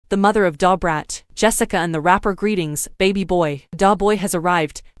the mother of Brat, Jessica and the rapper. Greetings, baby boy. Boy has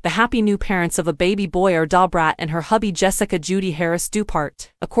arrived. The happy new parents of a baby boy are Brat and her hubby Jessica Judy Harris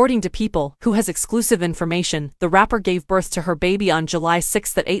Dupart. According to People, who has exclusive information, the rapper gave birth to her baby on July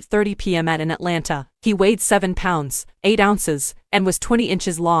 6 at 8:30 p.m. in Atlanta. He weighed 7 pounds, 8 ounces, and was 20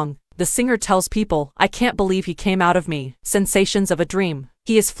 inches long. The singer tells People, "I can't believe he came out of me. Sensations of a dream.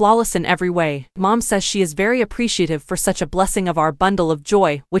 He is flawless in every way." Mom says she is very appreciative for such a blessing of our bundle of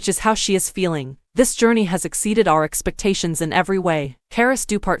joy, which is how she is feeling. "This journey has exceeded our expectations in every way," Harris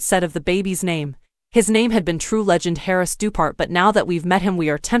Dupart said of the baby's name. "His name had been True Legend Harris Dupart, but now that we've met him we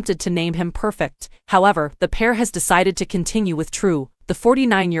are tempted to name him Perfect." However, the pair has decided to continue with True. The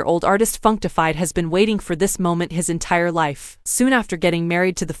 49-year-old artist Functified has been waiting for this moment his entire life. Soon after getting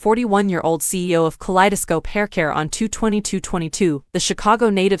married to the 41-year-old CEO of Kaleidoscope Haircare on 2/22/22, the Chicago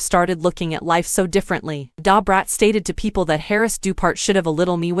native started looking at life so differently. Brat stated to People that Harris Dupart should have a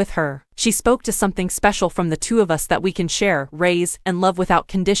little me with her. "She spoke to something special from the two of us that we can share, raise, and love without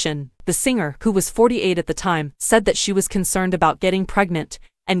condition." The singer, who was 48 at the time, said that she was concerned about getting pregnant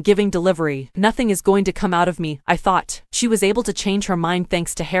and giving delivery. "Nothing is going to come out of me, I thought." She was able to change her mind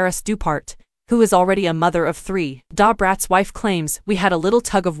thanks to Harris Dupart, who is already a mother of 3. Brat's wife claims, "We had a little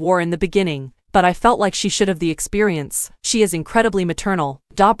tug of war in the beginning, but I felt like she should have the experience. She is incredibly maternal."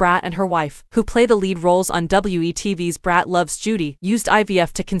 Brat and her wife, who play the lead roles on WETV's Brat Loves Judy, used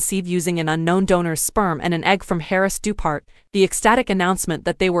IVF to conceive using an unknown donor's sperm and an egg from Harris Dupart. The ecstatic announcement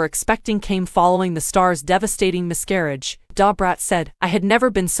that they were expecting came following the star's devastating miscarriage. Brat said, "I had never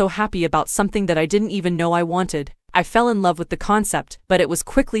been so happy about something that I didn't even know I wanted. I fell in love with the concept, but it was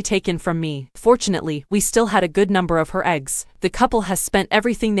quickly taken from me. Fortunately, we still had a good number of her eggs." The couple has spent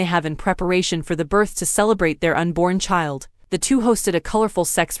everything they have in preparation for the birth to celebrate their unborn child. The two hosted a colorful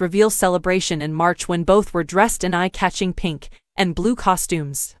sex reveal celebration in March when both were dressed in eye-catching pink and blue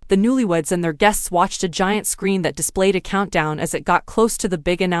costumes. The newlyweds and their guests watched a giant screen that displayed a countdown as it got close to the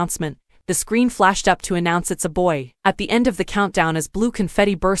big announcement. The screen flashed up to announce it's a boy. At the end of the countdown as blue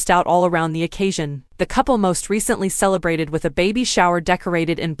confetti burst out all around the occasion. The couple most recently celebrated with a baby shower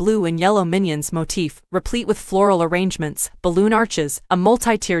decorated in blue and yellow Minions motif, replete with floral arrangements, balloon arches, a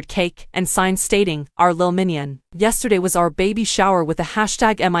multi-tiered cake, and signs stating, "Our Lil Minion." "Yesterday was our baby shower with a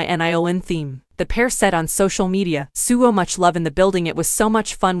 #MINION theme." The pair said on social media, "So much love in the building. It was so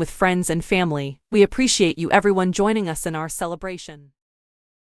much fun with friends and family. We appreciate you everyone joining us in our celebration."